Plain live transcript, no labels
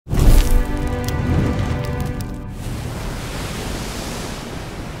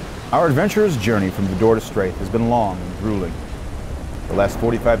Our adventurer's journey from the door to Straith has been long and grueling. The last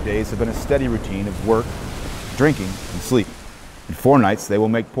 45 days have been a steady routine of work, drinking, and sleep. In 4 nights, they will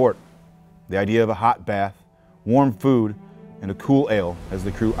make port. The idea of a hot bath, warm food, and a cool ale has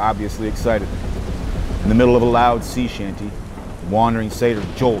the crew obviously excited. In the middle of a loud sea shanty, the Wandering Satyr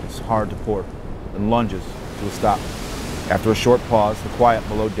jolts hard to port and lunges to a stop. After a short pause, the quiet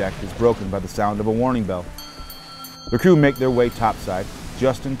below deck is broken by the sound of a warning bell. The crew make their way topside,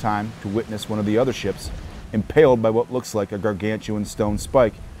 just in time to witness one of the other ships impaled by what looks like a gargantuan stone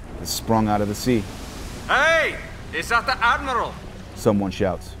spike that sprung out of the sea. Hey! Is that the Admiral? Someone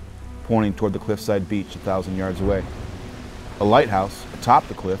shouts, pointing toward the cliffside beach 1,000 yards away. A lighthouse atop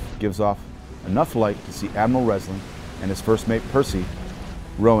the cliff gives off enough light to see Admiral Resling and his first mate Percy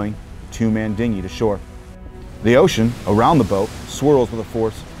rowing a 2-man dinghy to shore. The ocean around the boat swirls with a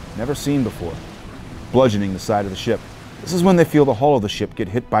force never seen before, bludgeoning the side of the ship. This is when they feel the hull of the ship get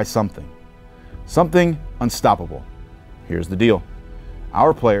hit by something. Something unstoppable. Here's the deal.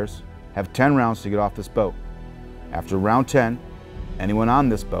 Our players have 10 rounds to get off this boat. After round 10, anyone on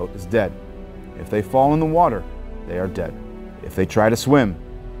this boat is dead. If they fall in the water, they are dead. If they try to swim,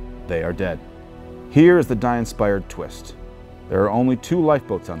 they are dead. Here is the die-inspired twist. There are only 2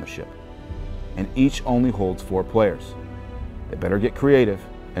 lifeboats on the ship, and each only holds 4 players. They better get creative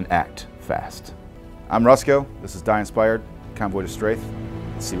and act fast. I'm Rusco, this is Die-Inspired, Convoy to Straith.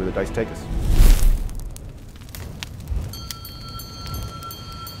 Let's see where the dice take us.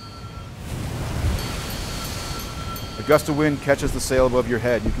 A gust of wind catches the sail above your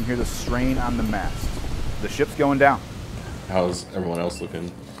head. You can hear the strain on the mast. The ship's going down. How's everyone else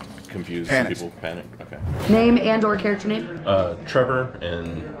looking? Confused? Panicked. People panic? Okay. Name and or character name? Trevor,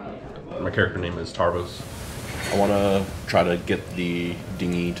 and my character name is Tarvos. I want to try to get the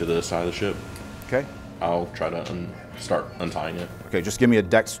dinghy to the side of the ship. Okay. I'll try to start untying it. Okay, just give me a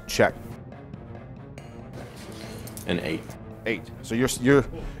dex check. An 8. 8. So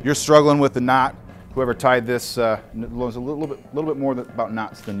you're struggling with the knot. Whoever tied this knows a little bit more about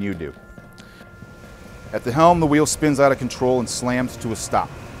knots than you do. At the helm, the wheel spins out of control and slams to a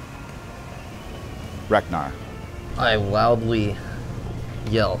stop. Ragnar. I loudly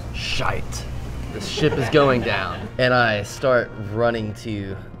yell, "Shite! The ship is going down!" And I start running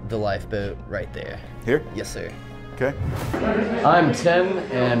to the lifeboat right there. Here? Yes, sir. Okay. I'm Tim,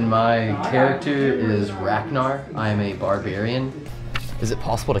 and my character is Ragnar. I'm a barbarian. Is it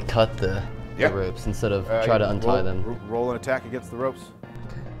possible to cut the ropes instead of try to untie them? Roll an attack against the ropes.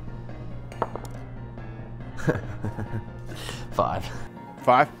 5.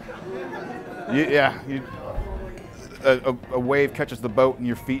 5? A wave catches the boat and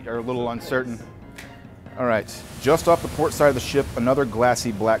your feet are a little uncertain. All right, just off the port side of the ship, another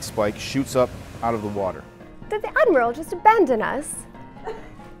glassy black spike shoots up out of the water. Did the Admiral just abandon us?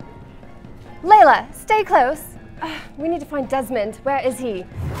 Layla, stay close. We need to find Desmond. Where is he?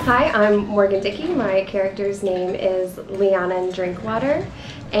 Hi, I'm Morgan Dickey. My character's name is Leanna Drinkwater,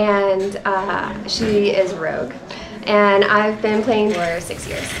 and she is Rogue. And I've been playing for 6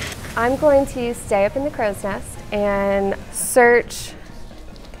 years. I'm going to stay up in the crow's nest and search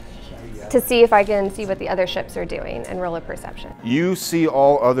to see if I can see what the other ships are doing and roll a perception. You see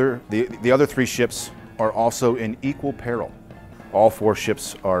the other 3 ships are also in equal peril. All 4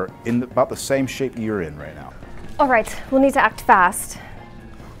 ships are in about the same shape you're in right now. All right, we'll need to act fast.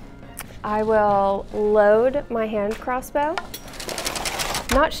 I will load my hand crossbow,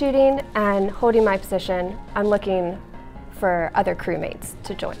 not shooting and holding my position. I'm looking for other crewmates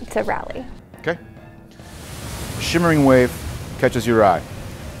to join, to rally. Okay. A shimmering wave catches your eye.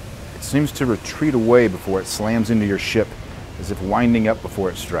 It seems to retreat away before it slams into your ship, as if winding up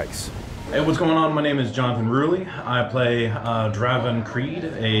before it strikes. Hey, what's going on? My name is Jonathan Ruley. I play Draven Creed,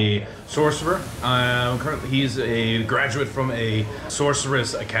 a sorcerer. He's a graduate from a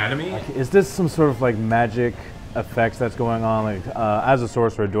sorceress academy. Is this some sort of like magic effects that's going on? Like, as a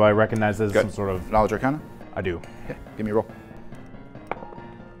sorcerer, do I recognize this as some sort of knowledge arcana? I do. Yeah, give me a roll.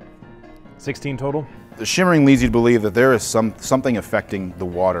 16 total. The shimmering leads you to believe that there is something affecting the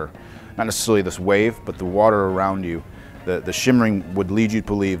water, not necessarily this wave, but the water around you. The shimmering would lead you to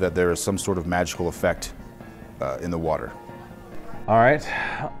believe that there is some sort of magical effect in the water. All right.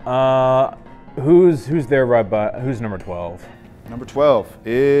 Who's there right by? Who's number 12? Number 12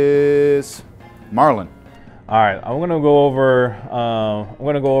 is Marlin. All right. I'm gonna go over. I'm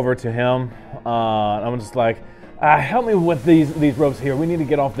gonna go over to him. I'm just like, help me with these ropes here. We need to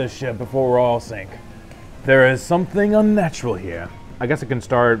get off this ship before we're all sink. There is something unnatural here. I guess I can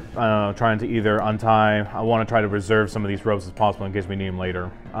start trying to either untie. I want to try to reserve some of these ropes as possible in case we need them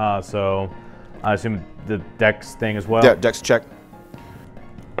later. So I assume the dex thing as well? Yeah, dex check.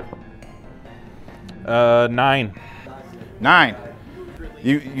 9. 9.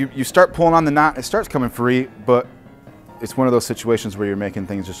 You start pulling on the knot. It starts coming free, but it's one of those situations where you're making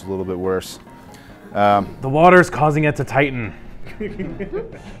things just a little bit worse. The water's causing it to tighten.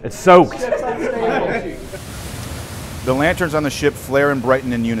 It's soaked. The lanterns on the ship flare and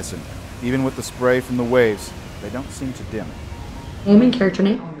brighten in unison. Even with the spray from the waves, they don't seem to dim. Name and character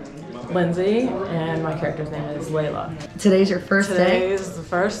name. Lindsay, and my character's name is Layla. Today's your first day. Today's the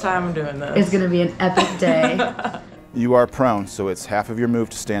first time I'm doing this. It's going to be an epic day. You are prone, so it's half of your move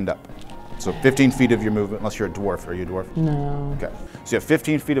to stand up. So 15 feet of your movement, unless you're a dwarf. Are you a dwarf? No. Okay. So you have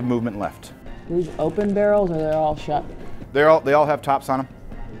 15 feet of movement left. These open barrels, or they're all shut? They all have tops on them.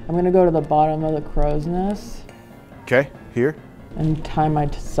 I'm gonna go to the bottom of the crow's nest. Okay, here. And tie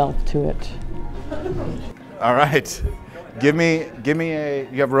myself to it. All right. Give me a,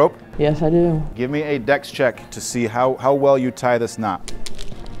 you have rope? Yes, I do. Give me a dex check to see how well you tie this knot.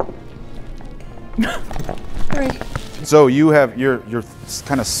 3. So you're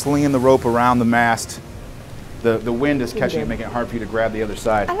kind of slinging the rope around the mast. The wind is catching it, making it hard for you to grab the other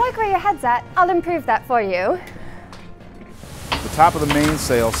side. I like where your head's at. I'll improve that for you. The top of the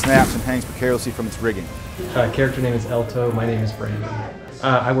mainsail snaps and hangs precariously from its rigging. Character name is Elto. My name is Brandon.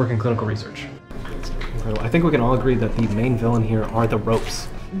 I work in clinical research. Incredible. I think we can all agree that the main villain here are the ropes.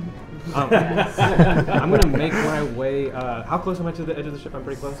 I'm going to make my way. How close am I to the edge of the ship? I'm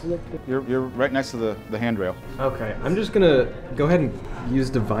pretty close. You're right next to the handrail. Okay, I'm just going to go ahead and use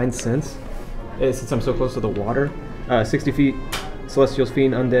Divine Sense since I'm so close to the water. 60 feet, Celestials,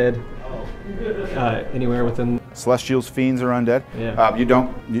 Fiend, Undead, anywhere within. Celestials, Fiends, or Undead? Yeah. You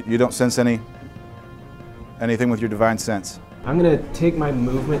don't sense anything with your Divine Sense? I'm going to take my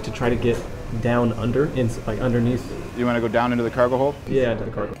movement to try to get down under, like underneath. You want to go down into the cargo hold? Yeah, into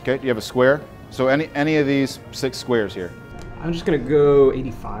the cargo. Okay, do you have a square? So any of these 6 squares here? I'm just going to go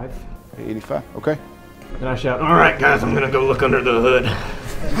 85. 85, okay. And I shout, all right, guys, I'm going to go look under the hood.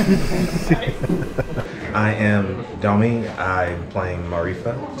 I am Domi. I'm playing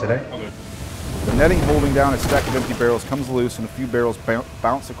Marifa today. The netting holding down a stack of empty barrels comes loose and a few barrels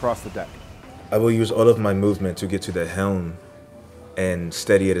bounce across the deck. I will use all of my movement to get to the helm and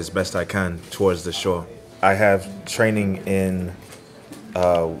steady it as best I can towards the shore. I have training in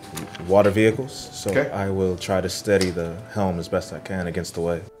water vehicles, so okay. I will try to steady the helm as best I can against the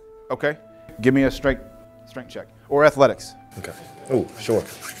wave. Okay. Give me a strength check. Or athletics. Okay. Oh, sure.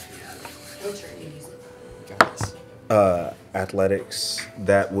 Athletics,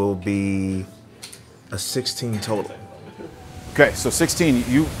 that will be a 16 total. Okay, so 16,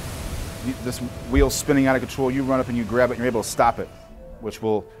 this wheel's spinning out of control, you run up and you grab it and you're able to stop it, which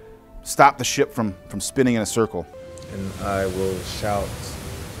will stop the ship from spinning in a circle. And I will shout,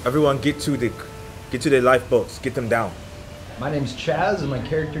 everyone get to the lifeboats, get them down. My name's Chaz, and my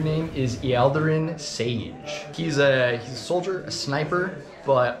character name is Ealdarin Sage. He's a soldier, a sniper,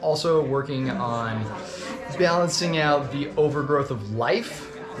 but also working on balancing out the overgrowth of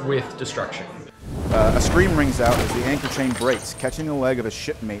life with destruction. A scream rings out as the anchor chain breaks, catching the leg of a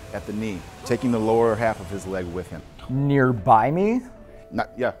shipmate at the knee, taking the lower half of his leg with him. Nearby me?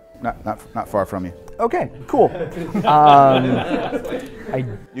 Not far from you. Okay, cool.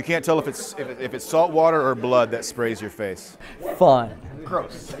 You can't tell if it's salt water or blood that sprays your face. Fun.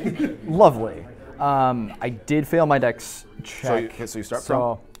 Gross. Lovely. I did fail my dex check. So you start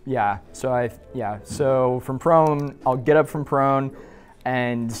prone? Yeah. So from prone, I'll get up from prone,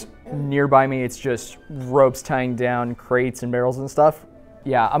 and nearby me it's just ropes tying down crates and barrels and stuff.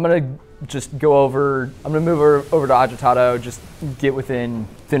 Yeah, I'm gonna just go over. I'm gonna move over to Agitato, just get within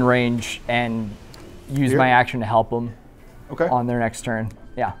range, and use my action to help them. Okay. On their next turn.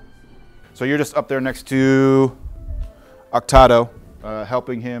 Yeah. So you're just up there next to Octato,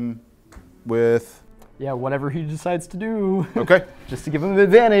 helping him with. Yeah, whatever he decides to do. Okay. Just to give him an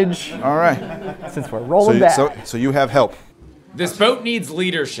advantage. All right. Since we're rolling back. So you have help. This boat needs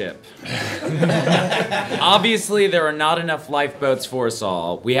leadership. Obviously, there are not enough lifeboats for us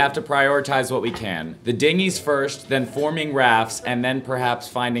all. We have to prioritize what we can. The dinghies first, then forming rafts, and then perhaps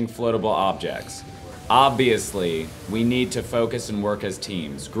finding floatable objects. Obviously, we need to focus and work as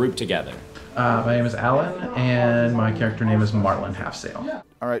teams, group together. My name is Alan, and my character name is Marlin Halfsail.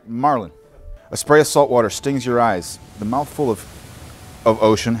 All right, Marlin. A spray of salt water stings your eyes. The mouthful of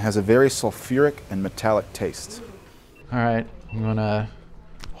ocean has a very sulfuric and metallic taste. All right, I'm gonna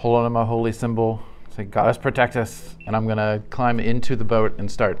hold on to my holy symbol, say, "Goddess protect us," and I'm gonna climb into the boat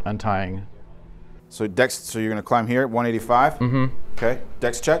and start untying. So you're gonna climb here at 185? Mm-hmm. Okay,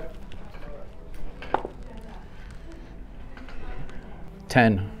 dex check.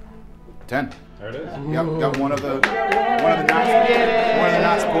 10. 10. There it is. Got one of the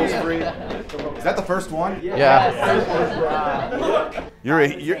knots pulls free. Is that the first one? Yeah.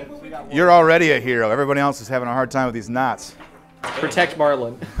 You're already a hero. Everybody else is having a hard time with these knots. Protect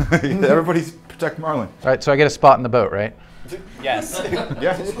Marlin. Everybody's protect Marlin. All right, so I get a spot in the boat, right? Yes.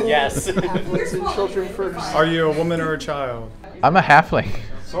 Yes. Yes. Children first. Are you a woman or a child? I'm a halfling.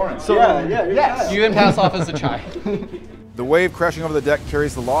 Soren. Yeah, yes. You can pass off as a child. The wave crashing over the deck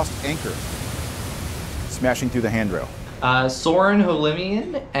carries the lost anchor, smashing through the handrail. Soren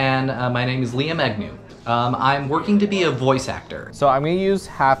Holimian, and my name is Liam Agnew. I'm working to be a voice actor. So I'm going to use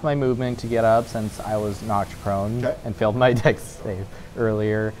half my movement to get up since I was knocked prone and failed my dex save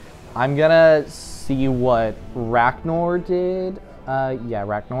earlier. I'm going to see what Ragnar did. Yeah,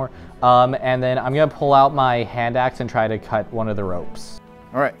 Ragnar. And then I'm going to pull out my hand axe and try to cut one of the ropes.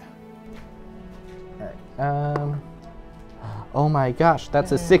 All right. Oh my gosh,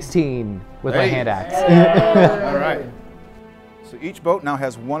 that's a 16 with my hand axe. All right. So each boat now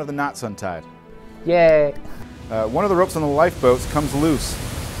has one of the knots untied. Yay. One of the ropes on the lifeboats comes loose,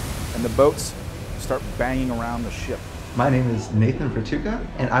 and the boats start banging around the ship. My name is Nathan Vertuka,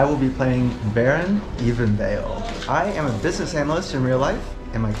 and I will be playing Baron Evenvale. I am a business analyst in real life,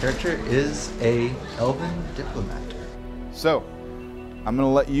 and my character is a elven diplomat. So, I'm going to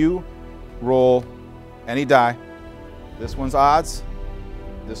let you roll any die. This one's odds,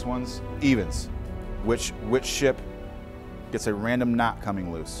 this one's evens. Which ship gets a random knot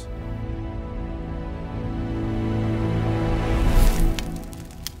coming loose?